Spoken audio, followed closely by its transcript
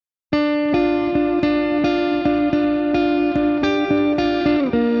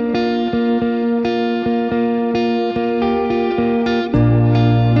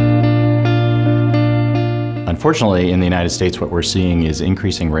Unfortunately, in the United States, what we're seeing is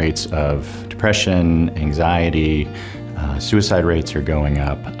increasing rates of depression, anxiety, suicide rates are going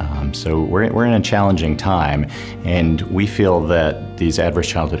up. So we're in a challenging time, and we feel that these adverse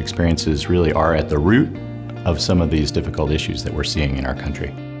childhood experiences really are at the root of some of these difficult issues that we're seeing in our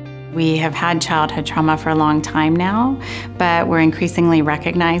country. We have had childhood trauma for a long time now, but we're increasingly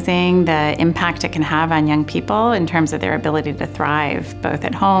recognizing the impact it can have on young people in terms of their ability to thrive, both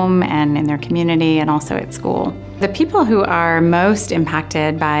at home and in their community and also at school. The people who are most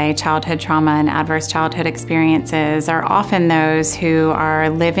impacted by childhood trauma and adverse childhood experiences are often those who are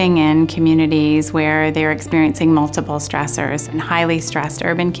living in communities where they're experiencing multiple stressors, in highly stressed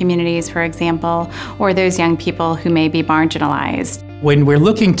urban communities, for example, or those young people who may be marginalized. When we're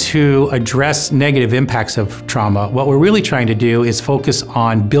looking to address negative impacts of trauma, what we're really trying to do is focus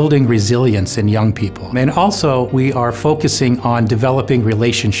on building resilience in young people. And also, we are focusing on developing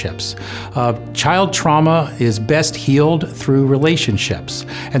relationships. Child trauma is best healed through relationships.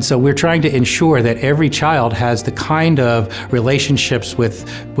 And so we're trying to ensure that every child has the kind of relationships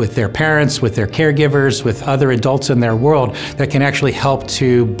with their parents, with their caregivers, with other adults in their world that can actually help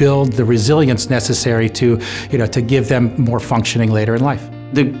to build the resilience necessary to give them more functioning later in life.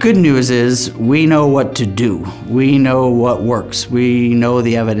 The good news is we know what to do. We know what works. We know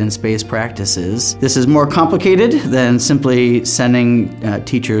the evidence-based practices. This is more complicated than simply sending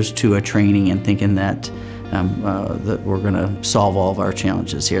teachers to a training and thinking that we're going to solve all of our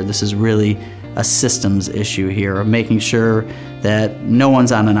challenges here. This is really a systems issue here of making sure that no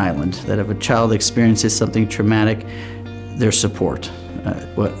one's on an island, that if a child experiences something traumatic, there's support.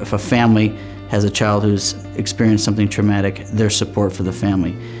 If a family has a child who's experienced something traumatic, there's support for the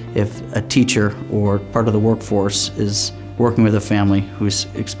family. If a teacher or part of the workforce is working with a family who's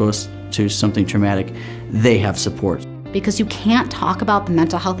exposed to something traumatic, they have support. Because you can't talk about the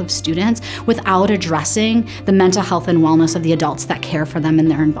mental health of students without addressing the mental health and wellness of the adults that care for them in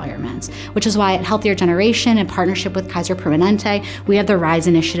their environments. Which is why at Healthier Generation, in partnership with Kaiser Permanente, we have the RISE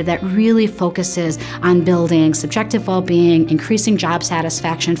initiative that really focuses on building subjective well-being, increasing job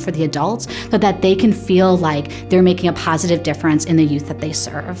satisfaction for the adults so that they can feel like they're making a positive difference in the youth that they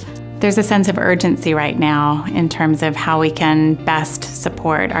serve. There's a sense of urgency right now in terms of how we can best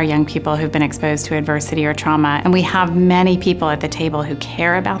support our young people who've been exposed to adversity or trauma. And we have many people at the table who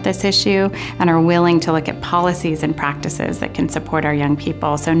care about this issue and are willing to look at policies and practices that can support our young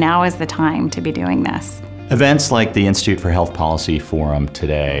people. So now is the time to be doing this. Events like the Institute for Health Policy Forum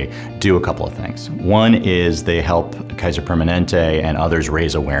today do a couple of things. One is they help Kaiser Permanente and others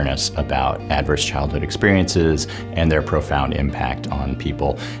raise awareness about adverse childhood experiences and their profound impact on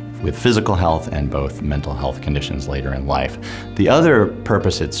people with physical health and both mental health conditions later in life. The other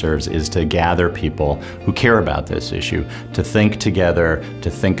purpose it serves is to gather people who care about this issue, to think together,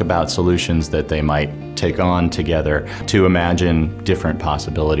 to think about solutions that they might take on together, to imagine different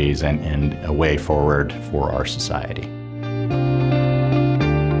possibilities and a way forward for our society.